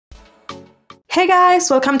Hey guys,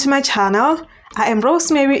 welcome to my channel. I am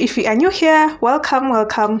Rosemary. If you are new here,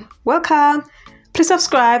 welcome. Please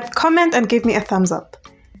subscribe, comment and give me a thumbs up.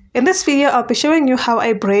 In this video, I'll be showing you how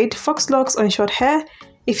I braid faux locks on short hair.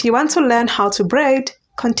 If you want to learn how to braid,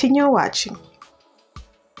 continue watching.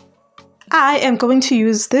 I am going to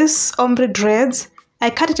use this ombre dreads.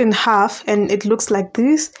 I cut it in half and it looks like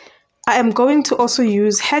this. I am going to also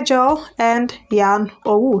use hair gel and yarn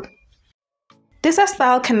or wool. This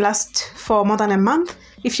hairstyle can last for more than a month.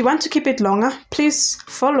 If you want to keep it longer, please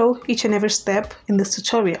follow each and every step in this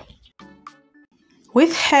tutorial.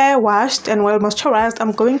 With hair washed and well moisturized,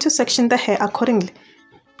 I'm going to section the hair accordingly.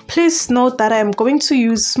 Please note that I am going to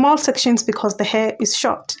use small sections because the hair is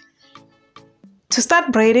short. To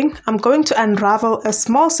start braiding, I'm going to unravel a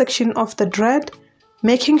small section of the dread,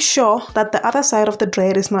 making sure that the other side of the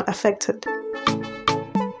dread is not affected.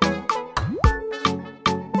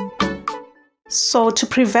 So to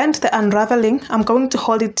prevent the unraveling, I'm going to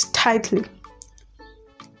hold it tightly.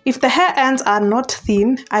 If the hair ends are not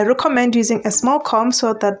thin, I recommend using a small comb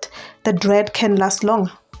so that the dread can last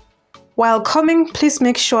longer. While combing, please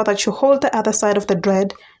make sure that you hold the other side of the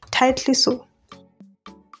dread tightly so.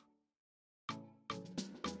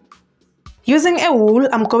 Using a wool,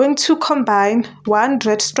 I'm going to combine one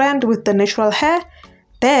dread strand with the natural hair,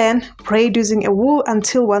 then braid using a wool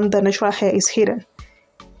until the natural hair is hidden.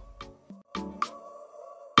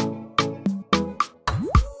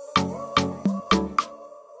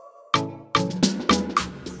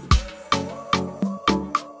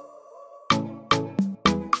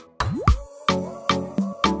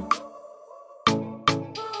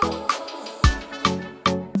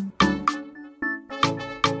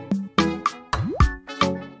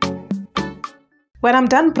 When I'm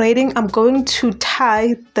done braiding, I'm going to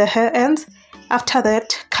tie the hair ends. After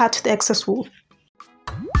that, cut the excess wool.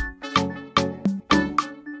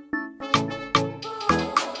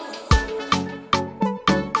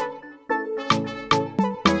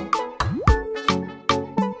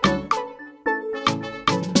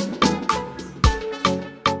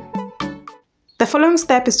 The following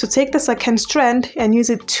step is to take the second strand and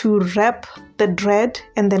use it to wrap the dread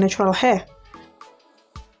and the natural hair.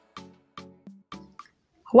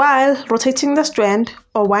 While rotating the strand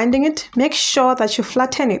or winding it, make sure that you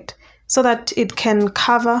flatten it so that it can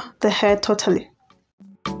cover the hair totally.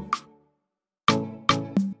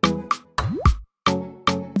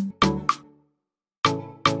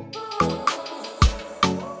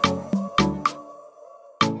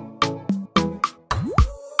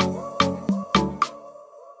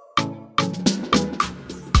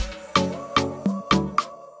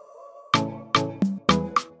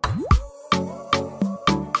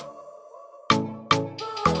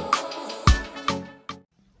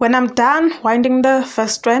 When I'm done winding the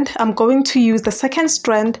first strand, I'm going to use the second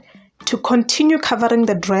strand to continue covering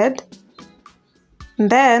the dread.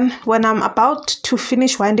 Then, when I'm about to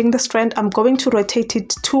finish winding the strand, I'm going to rotate it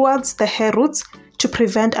towards the hair roots to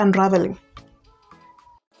prevent unraveling.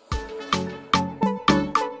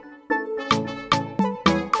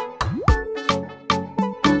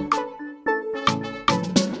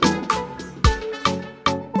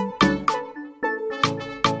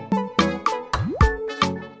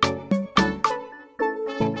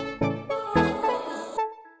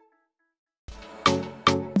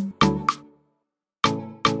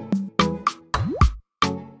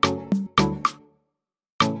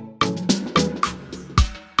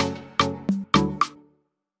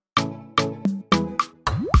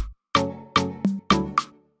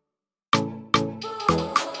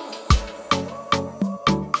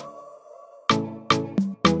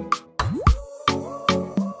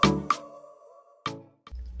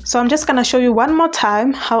 So I'm just gonna show you one more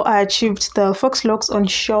time how I achieved the faux locks on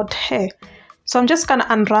short hair. So I'm just gonna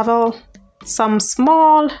unravel some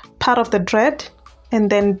small part of the dread and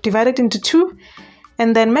then divide it into two,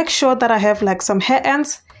 and then make sure that I have like some hair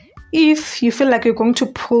ends. If you feel like you're going to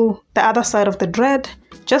pull the other side of the dread,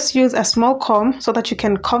 just use a small comb so that you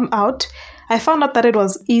can comb out. I found out that it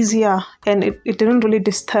was easier and it didn't really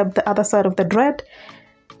disturb the other side of the dread.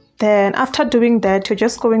 Then after doing that, you're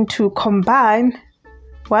just going to combine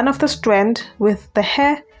one of the strand with the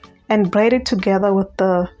hair and braid it together with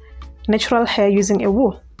the natural hair using a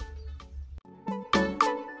wool.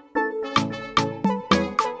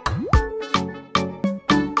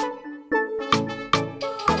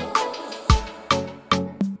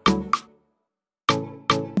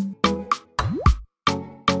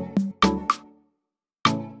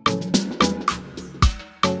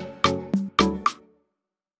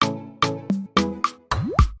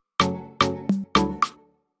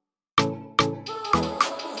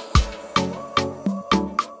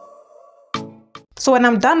 So when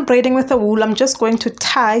I'm done braiding with the wool, I'm just going to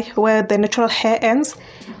tie where the natural hair ends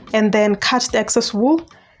and then cut the excess wool.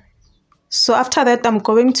 So after that, I'm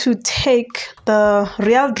going to take the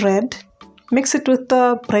real thread, mix it with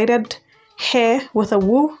the braided hair with the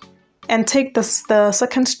wool, and take the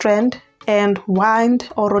second strand and wind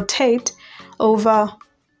or rotate over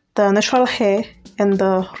the natural hair and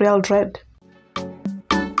the real thread.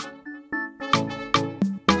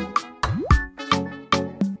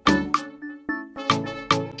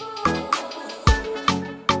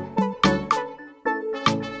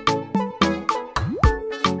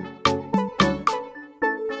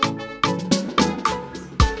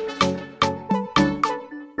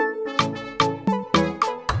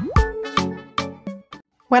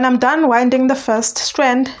 When I'm done winding the first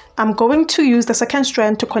strand, I'm going to use the second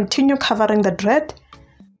strand to continue covering the thread.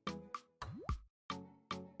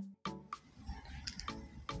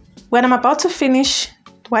 When I'm about to finish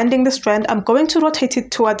winding the strand, I'm going to rotate it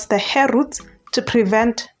towards the hair roots to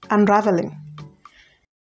prevent unraveling.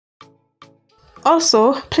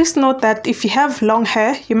 Also, please note that if you have long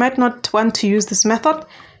hair, you might not want to use this method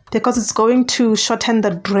because it's going to shorten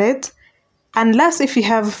the threads. Unless if you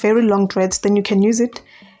have very long threads, then you can use it.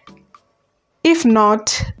 If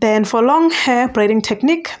not, then for long hair braiding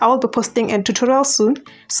technique, I will be posting a tutorial soon.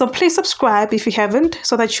 So please subscribe if you haven't,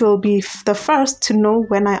 so that you will be the first to know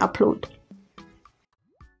when I upload.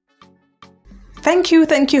 Thank you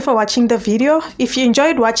for watching the video. If you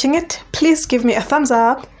enjoyed watching it, please give me a thumbs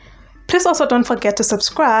up. Please also don't forget to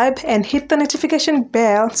subscribe and hit the notification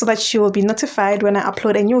bell so that you will be notified when I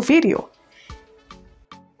upload a new video.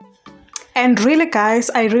 And really guys,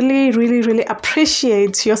 I really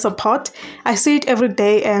appreciate your support. I see it every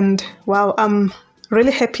day and wow, I'm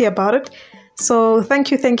really happy about it. So thank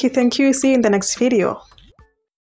you. See you in the next video.